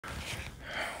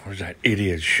Where's that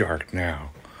idiot shark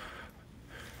now?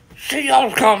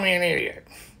 Seagulls call me an idiot.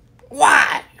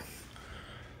 Why?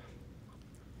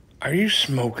 Are you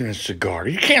smoking a cigar?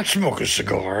 You can't smoke a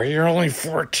cigar. You're only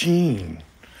 14.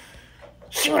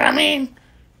 See what I mean?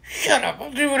 Shut up.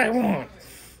 I'll do what I want.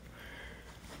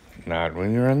 Not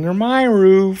when you're under my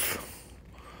roof.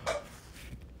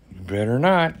 You better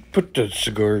not. Put the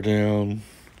cigar down.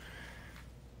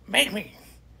 Make me.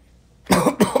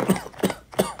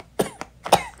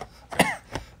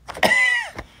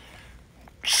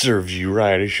 Serves you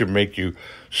right. It should make you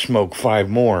smoke 5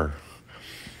 more.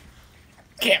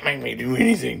 Can't make me do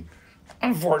anything.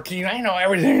 I'm 14. I know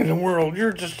everything in the world.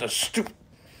 You're just a stupid.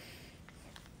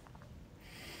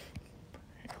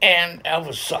 And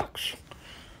Elvis sucks.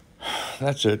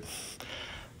 That's it.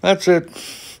 That's it.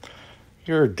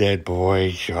 You're a dead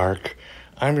boy, shark.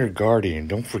 I'm your guardian.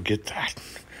 Don't forget that.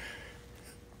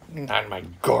 You're not my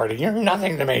guardian. You're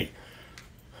nothing to me.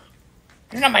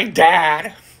 You're not my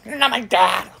dad. You're not my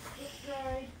dad.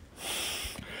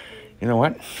 You know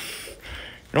what?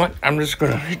 You know what? I'm just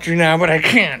going to hit you now, but I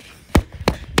can't.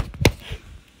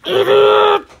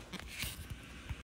 Idiot!